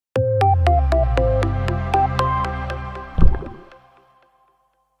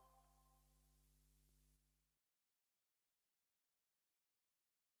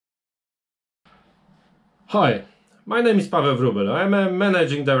Hi, my name is Paweł Wróbel. I am a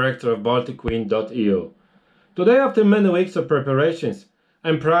Managing Director of Baltic Wind EU. Today, after many weeks of preparations, I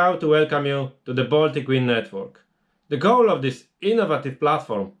am proud to welcome you to the Baltic Wind Network. The goal of this innovative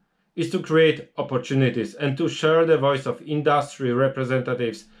platform is to create opportunities and to share the voice of industry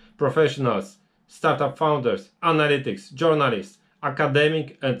representatives, professionals, startup founders, analytics, journalists,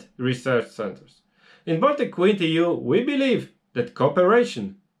 academic and research centers. In Baltic Wind EU, we believe that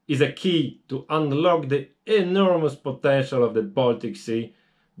cooperation is a key to unlock the enormous potential of the Baltic Sea,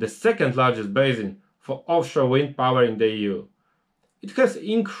 the second largest basin for offshore wind power in the EU. It has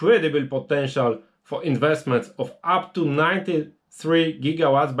incredible potential for investments of up to 93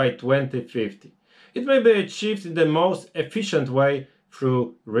 gigawatts by 2050. It may be achieved in the most efficient way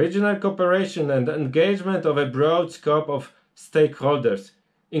through regional cooperation and engagement of a broad scope of stakeholders,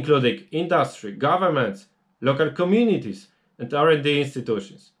 including industry, governments, local communities, and R&D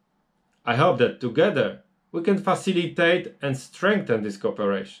institutions. I hope that together we can facilitate and strengthen this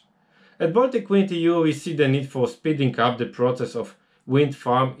cooperation. At Baltic Wind EU, we see the need for speeding up the process of wind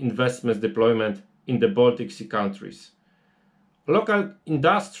farm investments deployment in the Baltic Sea countries. Local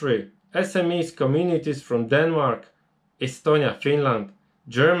industry, SMEs, communities from Denmark, Estonia, Finland,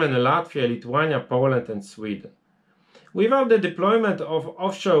 Germany, Latvia, Lithuania, Poland and Sweden. Without the deployment of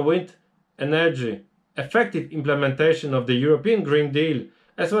offshore wind energy, effective implementation of the European Green Deal,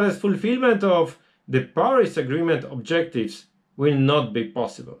 as well as fulfillment of the Paris Agreement objectives will not be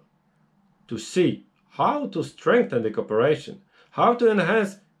possible. To see how to strengthen the cooperation, how to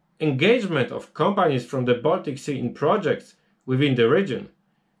enhance engagement of companies from the Baltic Sea in projects within the region,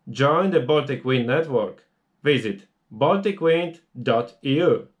 join the Baltic Wind Network. Visit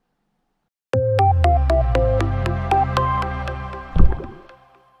balticwind.eu.